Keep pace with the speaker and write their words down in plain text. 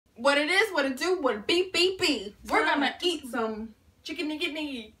What it is, what it do, what it be. We're gonna eat some chicken nigga.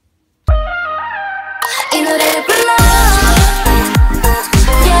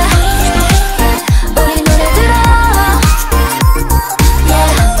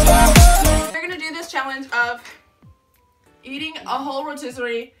 We're gonna do this challenge of eating a whole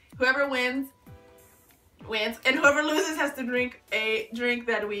rotisserie. Whoever wins, and whoever loses has to drink a drink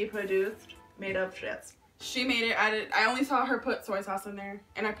that we produced made of shits. She made it. I only saw her put soy sauce in there,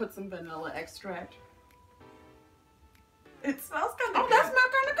 and I put some vanilla extract. It smells kind of good. That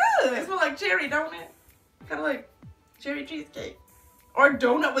smells kind of good. It smells like cherry, don't it? Kind of like cherry cheesecake. Or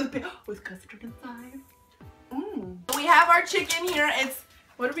donut with custard inside. Mmm. We have our chicken here. It's,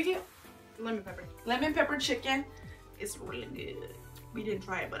 what did we get? Lemon pepper. Lemon pepper chicken. It's really good. We didn't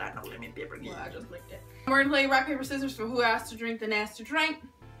try it, but I know lemon pepper good. Well, I just licked it. We're gonna play rock, paper, scissors for who has to drink the nasty drink.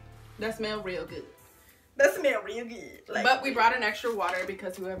 That smells real good. That smells real good. Like, but we brought an extra water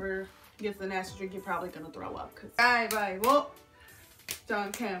because whoever gets the nasty drink, you're probably gonna throw up. Cause 가위바위보,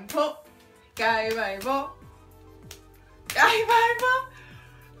 정캠포, 가위바위보, 가위바위보.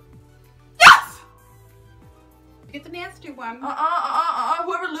 Yes! Get the nasty one.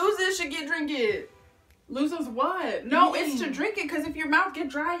 Whoever loses should get drink it. Loses what? No, it's to drink it, because if your mouth get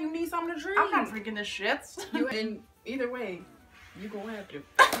dry, you need something to drink. I'm not drinking this shit. And either way, you gonna have to.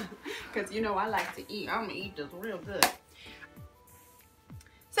 Because you know I like to eat. I'm gonna eat this real good.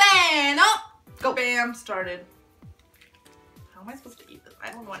 Stand up! Go. Bam, started. How am I supposed to eat this?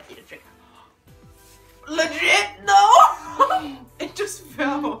 I don't want to eat a chicken. Legit? No! It just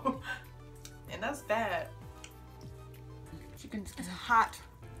fell. And that's bad. Chicken is hot.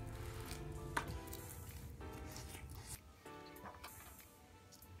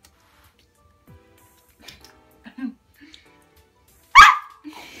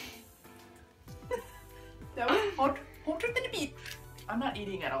 That was hotter than a beat. I'm not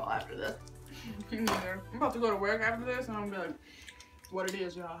eating at all after this. I'm about to go to work after this and I'm gonna be like, what it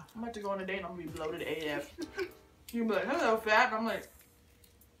is, y'all. I'm about to go on a date and I'm gonna be bloated AF. You'll be like, hello, fat. And I'm like,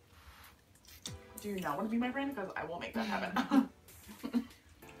 do you not want to be my friend? Because I won't make that happen.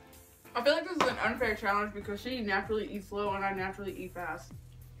 I feel like this is an unfair challenge because she naturally eats slow and I naturally eat fast.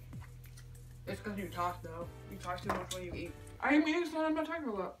 It's because you talk though. You talk too much when you eat. I am eating slow and I'm not talking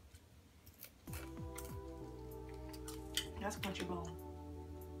a lot. That's punchy bone.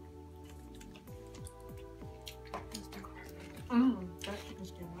 That chicken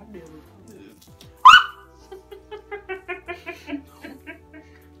skin might be a little good.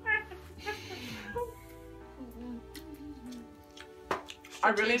 I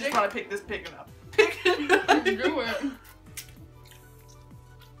really just want to pick this pig up. Pick it up. Do it.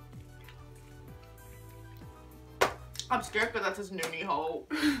 I'm scared because that's his noonie hole.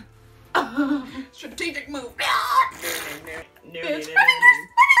 Strategic move.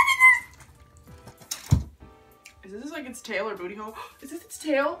 Is this like its tail or booty hole? Is this its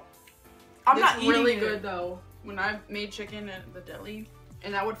tail? I'm not eating really good though. When I made chicken at the deli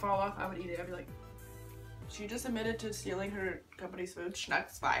and that would fall off, I would eat it. I'd be like, she just admitted to stealing her company's food.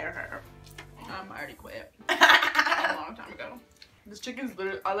 Schnucks, fire her. I already quit. A long time ago. This chicken's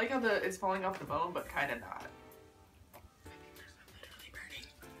literally, I like how it's falling off the bone, but kind of not.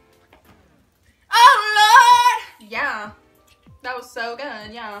 Yeah, that was so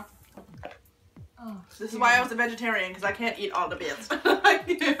good. Yeah. Oh, this is why I was a vegetarian, because I can't eat all the bits.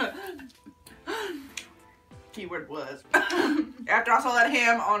 Keyword was. After I saw that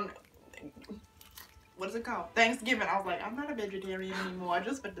ham on, what is it called? Thanksgiving, I was like, I'm not a vegetarian anymore. I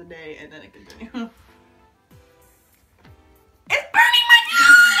just spent the day, and then it continued. It's burning my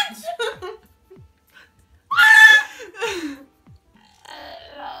nuts!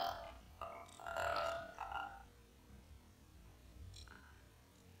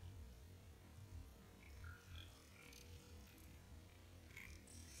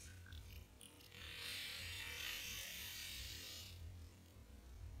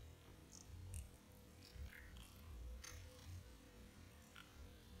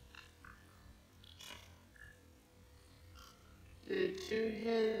 Did you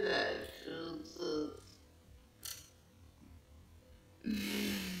hear that, Jesus?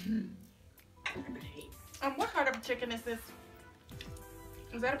 What kind of chicken is this?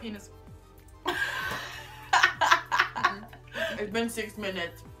 Is that a penis? It's been 6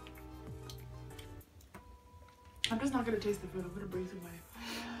 minutes. I'm just not gonna taste the food. I'm gonna breathe away.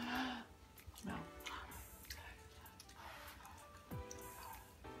 No.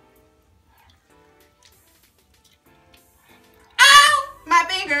 Ow! My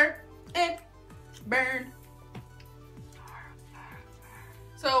finger! It burned.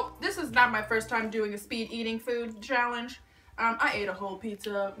 So this is not my first time doing a speed eating food challenge. I ate a whole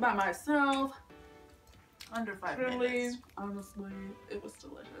pizza by myself. Under 5 Really, minutes. honestly, it was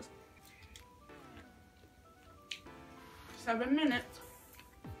delicious. 7 minutes.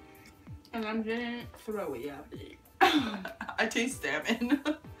 And I'm getting throwy after it. I taste salmon.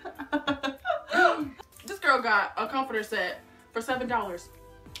 This girl got a comforter set for $7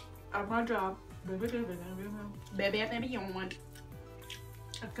 at my job. Baby, you want?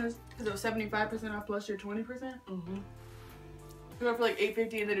 Because it was 75% off plus your 20%. Mm-hmm. We went for like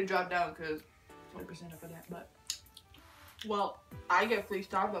 $8.50 and then it dropped down because 20% off of that. But Well, I get free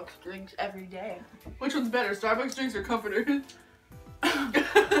Starbucks drinks every day. which one's better, Starbucks drinks or comforters?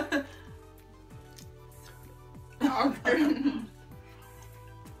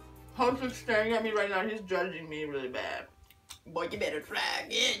 Hope's is staring at me right now. He's judging me really bad. Boy, you better try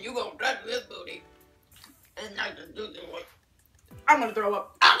again. You gonna touch this booty. It's not the do the way. I'm gonna throw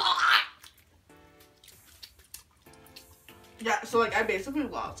up. Yeah, so like I basically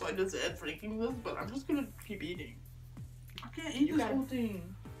lost, so I just said freaking this, but I'm just gonna keep eating. I can't eat this whole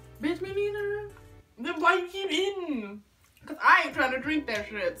thing. Bitch, me neither. Then why you keep eating? Cause I ain't trying to drink that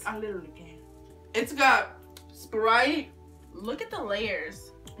shit. I literally can't. It's got Sprite, Look at the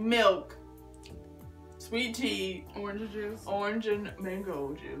layers. milk, sweet tea, Orange juice. orange and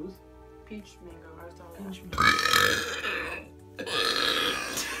mango juice. Peach mango. I saw that. Peach mango.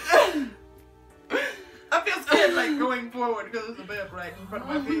 I feel scared like going forward because there's a bed right in front of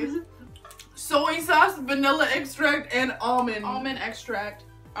my face. Soy sauce, vanilla extract, and almond. Almond extract.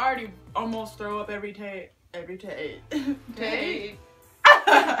 I already almost throw up every day. Every day. Day.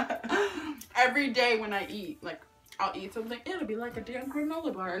 Every day when I eat. Like, I'll eat something, it'll be like a damn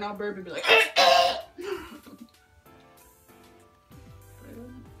granola bar, and I'll burp and be like,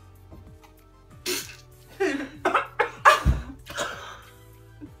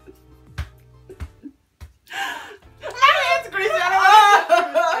 My hand's greasy.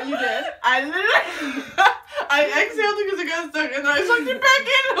 are you dead? I literally, I exhaled because it got stuck, and then I sucked it back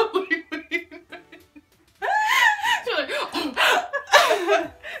in. She's like,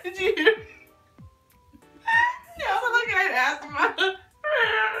 Did you hear? Yeah, I was like I had asthma.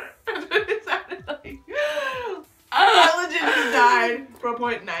 It sounded like I legitimately died for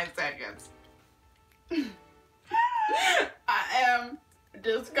 0.9 seconds. I am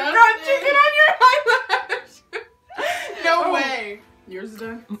disgusted. Got chicken on your eyelash. No Oh. way. Yours is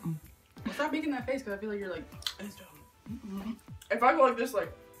done? Well, stop making that face because I feel like you're like, It's done. If I go like this,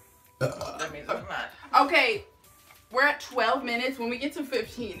 like that means I'm not. okay, we're at 12 minutes. When we get to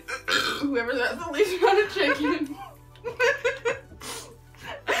 15, whoever has the least amount of chicken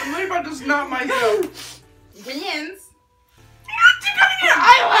I'm really about to snot myself. wins. Chicken on your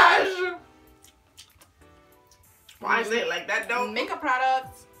eyelash. Why say it like that? Don't. Makeup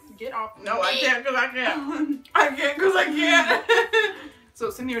products. Get off. No, I can't because I can't. I can't because I can't. So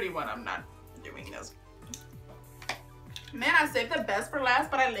seniority 1, I'm not doing this. Man, I saved the best for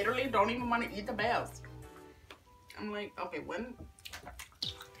last, but I literally don't even want to eat the best. I'm like, okay, when?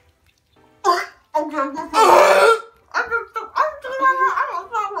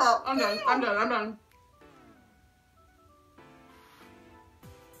 I'm done.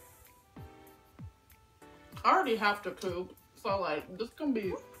 I already have to poop, so like, this can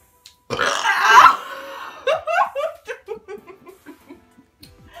be.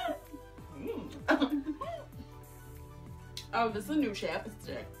 Oh, this is a new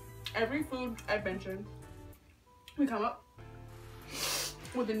chapstick. Every food I mentioned, we come up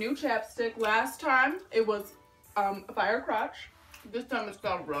with a new chapstick. Last time it was fire crotch. This time it's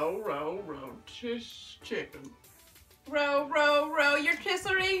called row chicken. Row, row, row your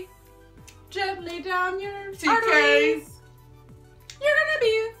kissery gently down your TK. arteries. You're gonna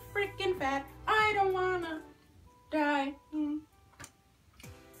be freaking fat. I don't wanna die.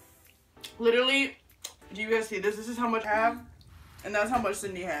 Literally, do you guys see this? This is how much I have, and that's how much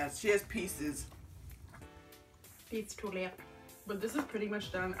Cindy has. She has pieces. It's too late. But this is pretty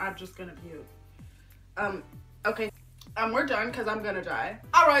much done. I'm just gonna puke. Okay. We're done because I'm gonna die.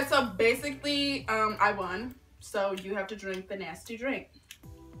 Alright, so basically, I won. So you have to drink the nasty drink.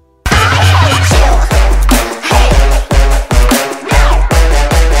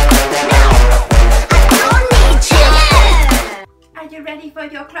 Are you ready for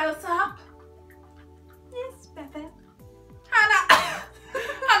your close-up? Yes, baby. Hannah!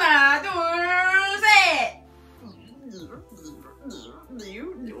 Hannah, do it!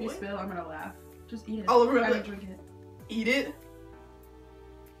 If you spill, I'm gonna laugh. Just eat it. All over I it. would drink it. Eat it.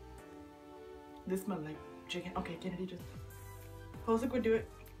 This smells like chicken. Okay, Kennedy, just close liquid, do it.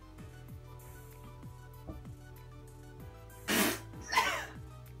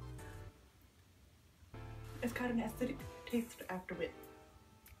 It's kind of acidic taste after it.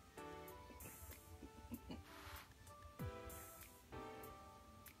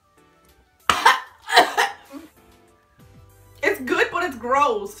 It's good, but it's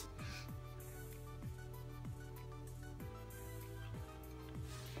gross.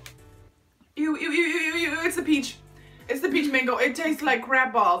 Ew, ew, ew, ew, ew, it's the peach. It's the peach mango. It tastes like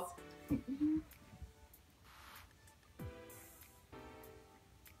crab balls.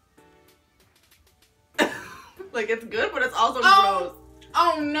 Like, it's good, but it's also gross.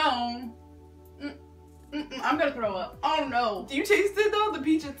 Oh no. I'm gonna throw up. Oh no. Do you taste it though? The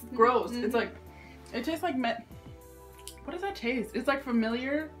peach is gross. It's like, it tastes like what does that taste? It's like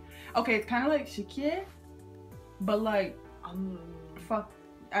familiar. Okay, it's kind of like chikie, but like, I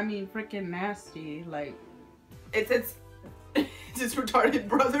mean, freaking nasty. Like, it's his retarded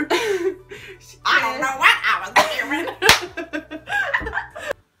brother. I don't know what I was hearing.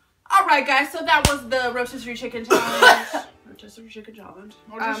 Alright guys, so that was the rotisserie chicken challenge. Rotisserie chicken challenge.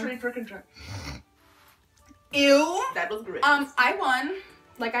 Rotisserie freaking challenge. Ew. That was great. I won,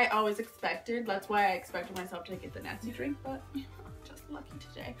 like I always expected. That's why I expected myself to get the nasty drink, but just lucky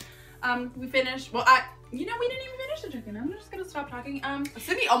today. We finished, well, we didn't even finish the chicken. I'm just gonna stop talking.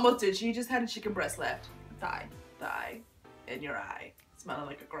 Sydney almost did. She just had a chicken breast left. Thigh. In your eye. Smelling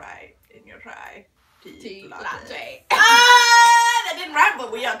like a cry in your eye. Tea latte. That didn't rhyme,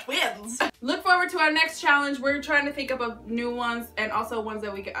 but we are twins. Look forward to our next challenge. We're trying to think up of new ones and also ones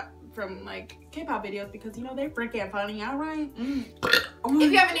that we got from like K-pop videos because you know they're freaking funny, alright? If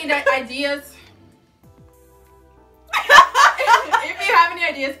you have any ideas, if you have any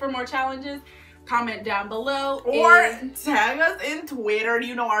ideas for more challenges, comment down below or tag us in Twitter. Do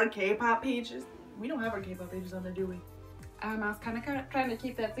you know our K-pop pages? We don't have our K-pop pages on there, do we? I was kind of trying to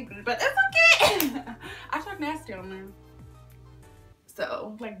keep that secret, but it's okay. I talk nasty on there.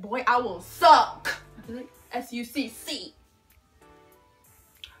 So, like, boy, I will suck. S-U-C-C.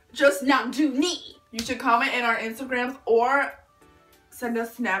 Just not do me. You should comment in our Instagrams or send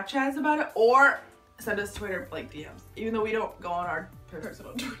us Snapchats about it or send us Twitter like DMs. Even though we don't go on our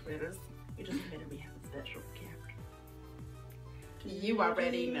personal Twitters, we just admitted we have a special gift. You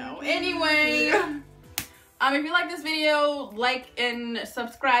already know. Anyway. If you like this video, like and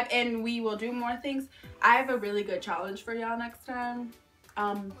subscribe, and we will do more things. I have a really good challenge for y'all next time.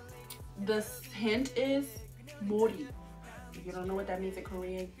 The hint is mori. If you don't know what that means in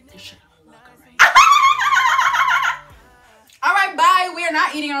Korean, you should look right. Alright, bye. We are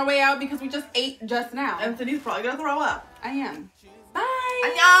not eating our way out because we just ate just now. And Sydney's probably gonna throw up. I am. Bye.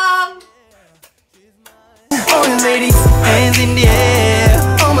 Annyeong. All the ladies, hands in the air.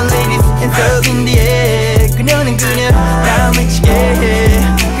 All my ladies, hands up in the air. 그녀는 날 미치게 해.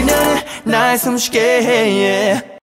 그녀는 날 숨쉬게 해.